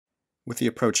With the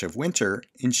approach of winter,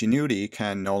 Ingenuity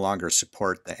can no longer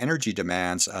support the energy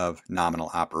demands of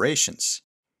nominal operations.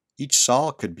 Each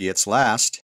sol could be its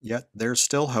last, yet there's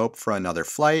still hope for another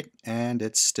flight, and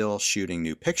it's still shooting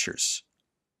new pictures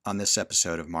on this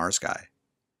episode of Mars Guy.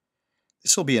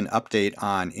 This will be an update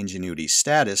on Ingenuity's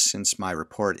status since my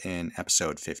report in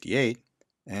episode 58,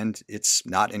 and it's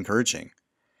not encouraging.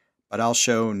 But I'll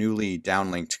show newly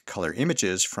downlinked color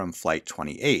images from Flight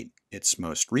 28, its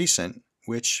most recent,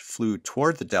 which flew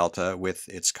toward the delta with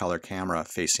its color camera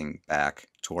facing back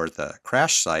toward the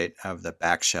crash site of the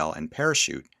backshell and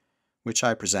parachute, which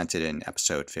I presented in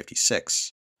episode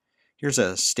 56. Here's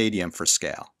a stadium for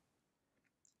scale.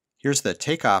 Here's the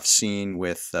takeoff scene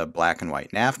with the black and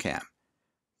white navcam.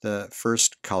 The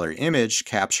first color image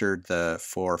captured the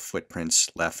 4 footprints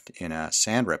left in a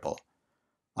sand ripple.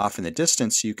 Off in the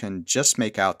distance, you can just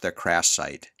make out the crash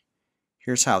site.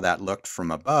 Here's how that looked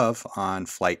from above on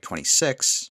Flight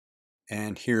 26,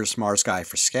 and here's Mars Guy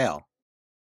for scale.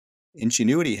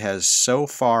 Ingenuity has so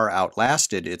far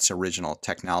outlasted its original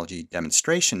technology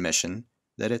demonstration mission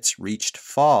that it's reached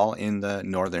fall in the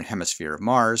northern hemisphere of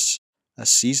Mars, a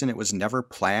season it was never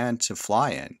planned to fly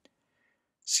in.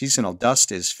 Seasonal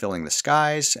dust is filling the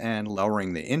skies and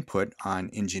lowering the input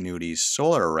on Ingenuity's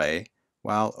solar array,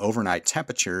 while overnight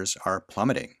temperatures are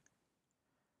plummeting.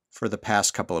 For the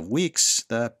past couple of weeks,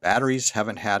 the batteries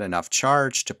haven't had enough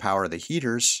charge to power the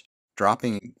heaters,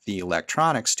 dropping the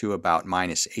electronics to about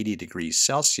minus 80 degrees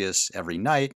Celsius every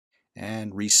night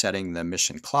and resetting the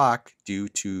mission clock due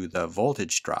to the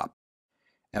voltage drop.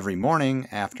 Every morning,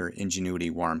 after Ingenuity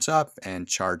warms up and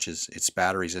charges its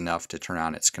batteries enough to turn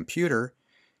on its computer,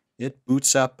 it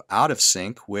boots up out of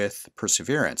sync with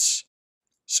Perseverance.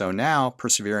 So now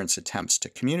Perseverance attempts to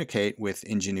communicate with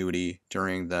Ingenuity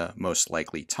during the most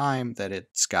likely time that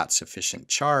it's got sufficient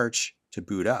charge to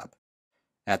boot up.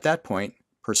 At that point,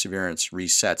 Perseverance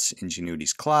resets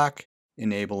Ingenuity's clock,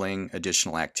 enabling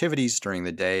additional activities during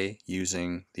the day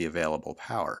using the available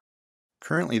power.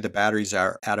 Currently, the batteries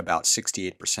are at about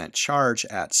 68% charge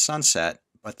at sunset,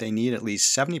 but they need at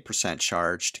least 70%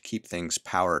 charge to keep things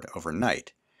powered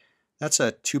overnight. That's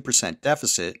a 2%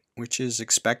 deficit, which is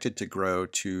expected to grow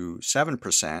to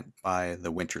 7% by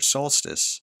the winter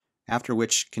solstice, after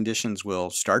which conditions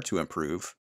will start to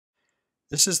improve.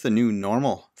 This is the new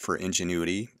normal for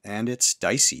Ingenuity, and it's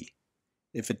dicey.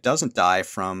 If it doesn't die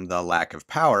from the lack of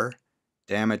power,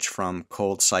 damage from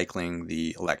cold cycling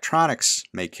the electronics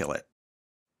may kill it.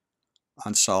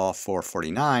 On Sol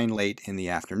 449 late in the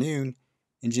afternoon,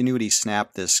 Ingenuity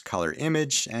snapped this color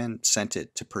image and sent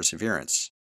it to Perseverance.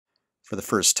 For the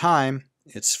first time,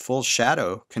 its full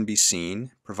shadow can be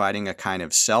seen, providing a kind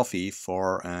of selfie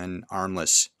for an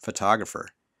armless photographer.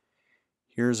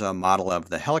 Here's a model of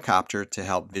the helicopter to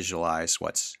help visualize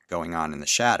what's going on in the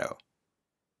shadow.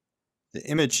 The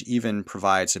image even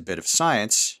provides a bit of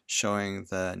science, showing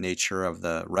the nature of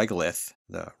the regolith,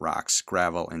 the rocks,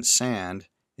 gravel, and sand,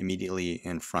 immediately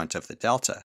in front of the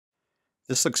delta.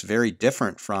 This looks very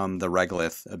different from the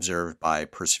regolith observed by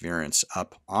Perseverance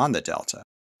up on the delta.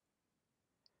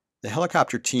 The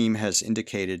helicopter team has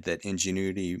indicated that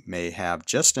Ingenuity may have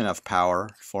just enough power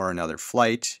for another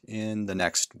flight in the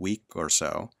next week or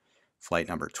so, flight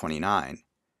number 29.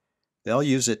 They'll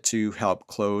use it to help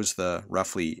close the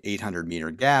roughly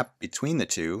 800-meter gap between the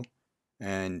two,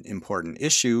 an important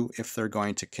issue if they're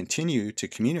going to continue to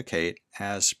communicate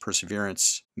as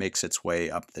Perseverance makes its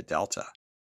way up the delta.